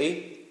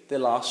eventually they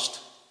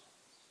lost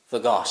the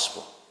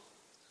gospel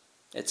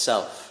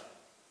itself.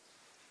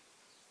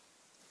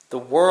 The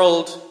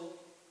world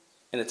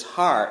in its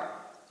heart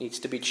needs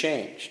to be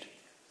changed.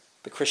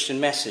 The Christian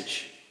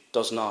message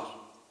does not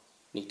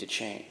need to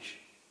change.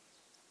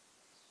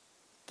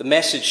 The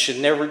message should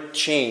never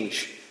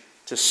change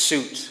to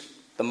suit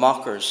the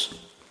mockers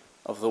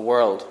of the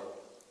world.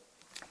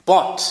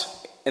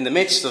 But in the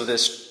midst of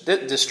this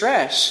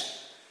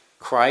distress,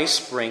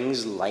 Christ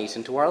brings light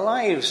into our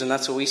lives, and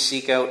that's what we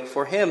seek out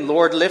for him.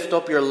 Lord, lift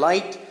up your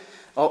light,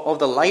 of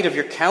the light of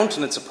your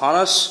countenance upon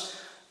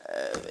us,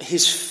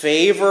 his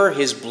favor,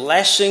 his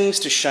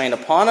blessings to shine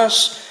upon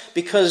us,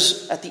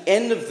 because at the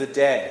end of the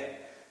day,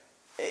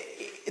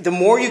 the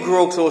more you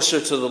grow closer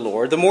to the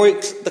Lord,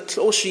 the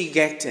closer you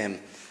get to him,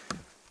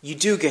 you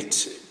do get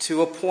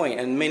to a point,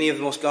 and many of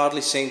the most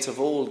godly saints of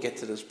old get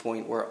to this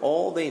point where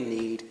all they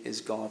need is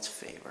God's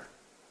favor.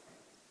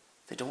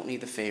 They don't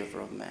need the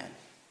favor of man.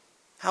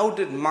 How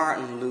did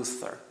Martin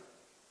Luther,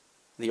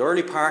 the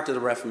early part of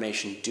the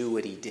Reformation, do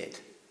what he did?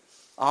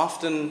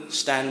 Often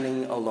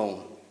standing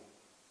alone,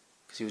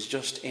 because he was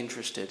just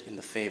interested in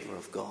the favor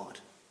of God.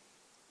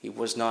 He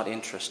was not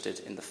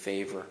interested in the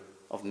favor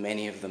of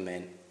many of the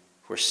men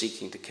who were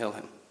seeking to kill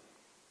him.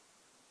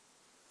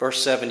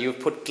 Verse 7, you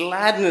have put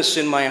gladness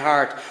in my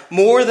heart,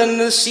 more than in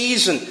the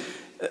season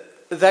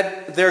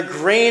that their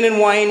grain and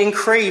wine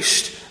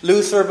increased.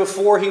 Luther,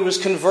 before he was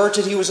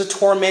converted, he was a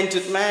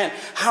tormented man.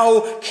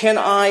 How can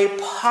I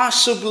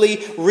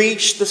possibly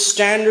reach the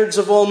standards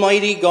of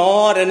Almighty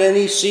God? And then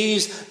he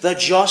sees the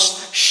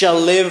just shall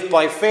live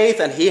by faith,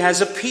 and he has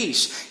a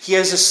peace. He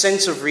has a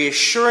sense of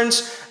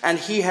reassurance, and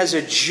he has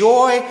a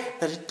joy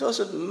that it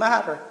doesn't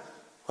matter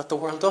what the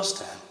world does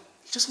to him.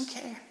 He doesn't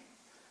care.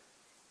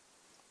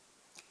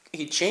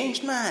 He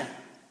changed man.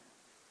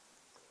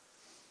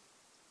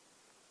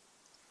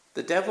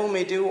 The devil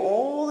may do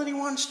all that he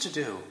wants to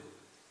do,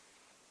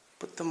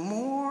 but the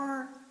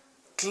more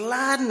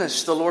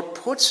gladness the Lord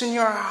puts in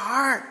your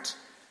heart,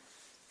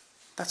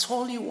 that's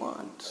all you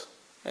want.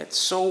 It's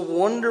so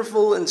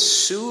wonderful and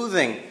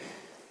soothing.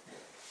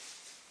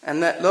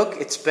 And that, look,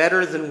 it's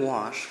better than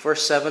what?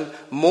 Verse 7,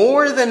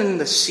 more than in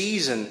the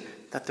season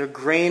that their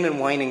grain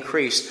and wine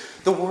increased.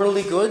 The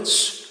worldly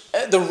goods,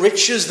 the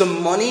riches, the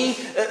money,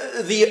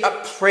 the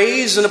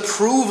praise and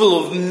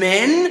approval of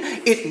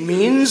men, it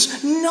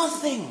means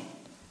nothing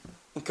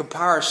in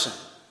comparison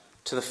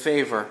to the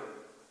favor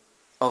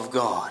of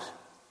God.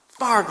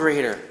 Far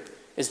greater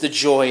is the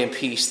joy and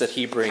peace that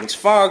he brings.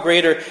 Far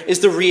greater is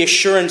the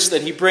reassurance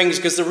that he brings,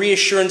 because the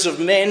reassurance of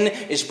men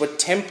is but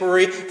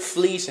temporary,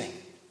 fleeting.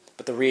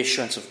 But the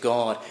reassurance of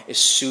God is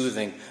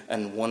soothing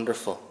and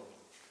wonderful.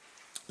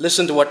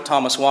 Listen to what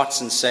Thomas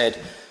Watson said,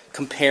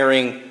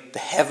 comparing the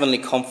heavenly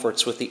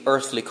comforts with the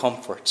earthly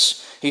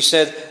comforts. He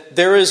said,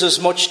 there is as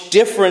much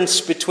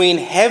difference between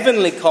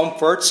heavenly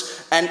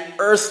comforts and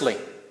earthly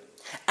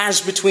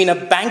as between a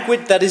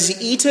banquet that is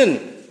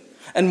eaten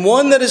and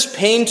one that is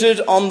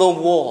painted on the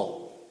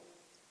wall.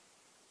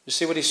 You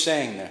see what he's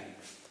saying there?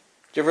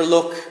 Do you ever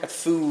look at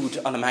food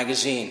on a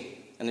magazine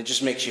and it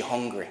just makes you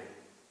hungry?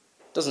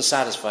 It doesn't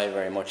satisfy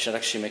very much. It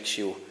actually makes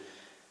you...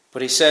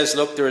 But he says,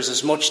 look, there is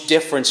as much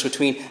difference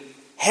between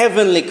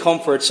heavenly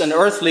comforts and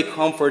earthly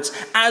comforts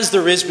as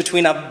there is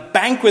between a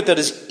banquet that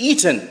is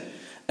eaten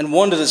and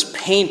one that is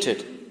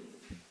painted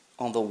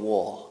on the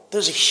wall.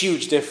 There's a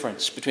huge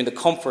difference between the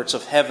comforts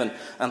of heaven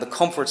and the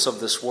comforts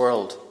of this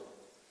world.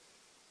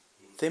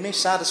 They may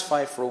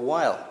satisfy for a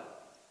while,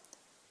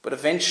 but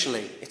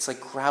eventually it's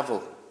like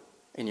gravel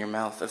in your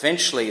mouth.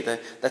 Eventually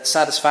that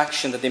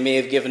satisfaction that they may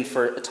have given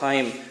for a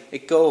time,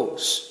 it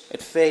goes,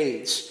 it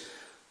fades.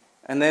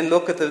 And then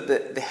look at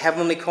the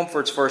heavenly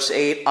comforts, verse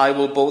 8. I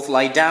will both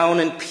lie down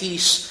in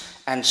peace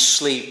and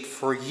sleep.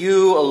 For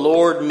you, O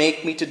Lord,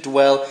 make me to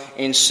dwell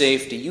in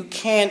safety. You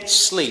can't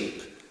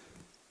sleep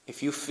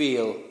if you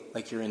feel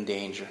like you're in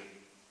danger.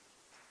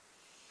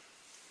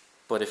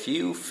 But if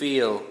you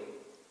feel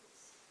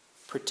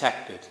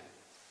protected,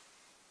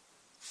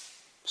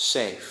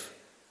 safe.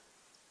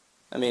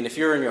 I mean, if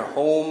you're in your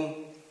home,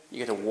 you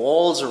get the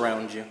walls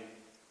around you,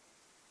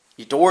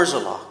 your doors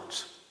are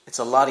locked, it's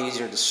a lot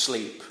easier to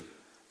sleep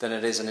than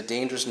it is in a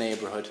dangerous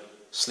neighborhood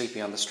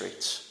sleeping on the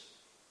streets,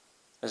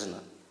 isn't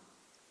it?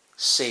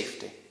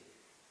 Safety.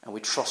 And we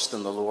trust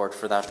in the Lord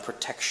for that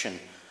protection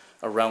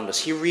around us.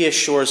 He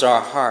reassures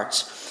our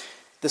hearts.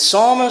 The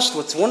psalmist,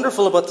 what's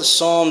wonderful about the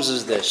Psalms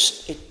is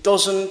this: it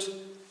doesn't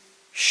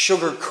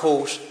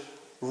sugarcoat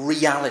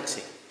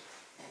reality.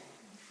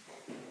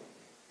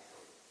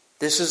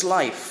 This is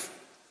life.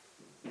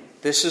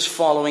 This is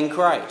following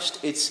Christ.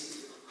 It's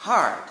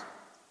hard.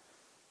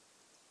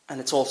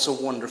 And it's also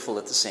wonderful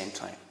at the same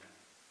time.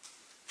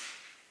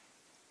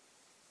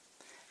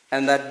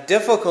 And that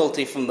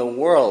difficulty from the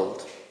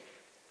world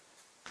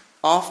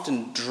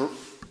often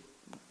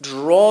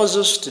draws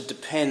us to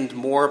depend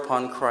more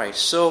upon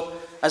Christ. So,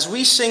 as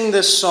we sing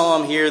this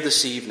psalm here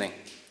this evening,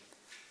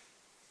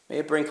 may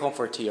it bring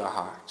comfort to your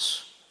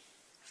hearts.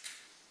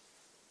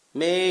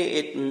 May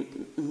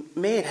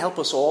it help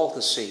us all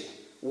to see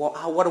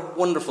what a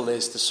wonderful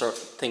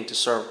thing to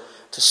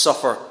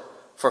suffer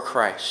for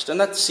Christ. And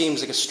that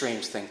seems like a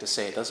strange thing to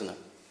say, doesn't it?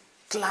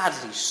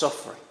 Gladly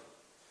suffering.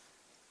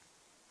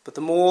 But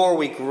the more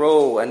we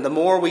grow and the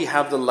more we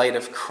have the light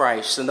of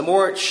Christ and the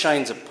more it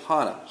shines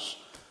upon us,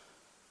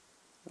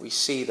 we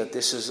see that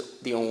this is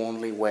the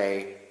only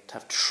way to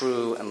have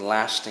true and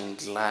lasting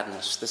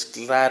gladness. This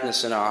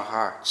gladness in our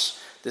hearts.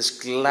 This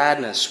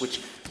gladness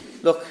which,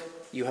 look,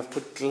 you have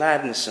put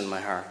gladness in my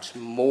heart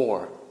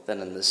more than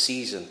in the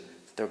season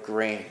that their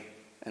grain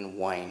and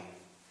wine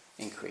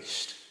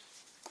increased.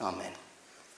 Amen.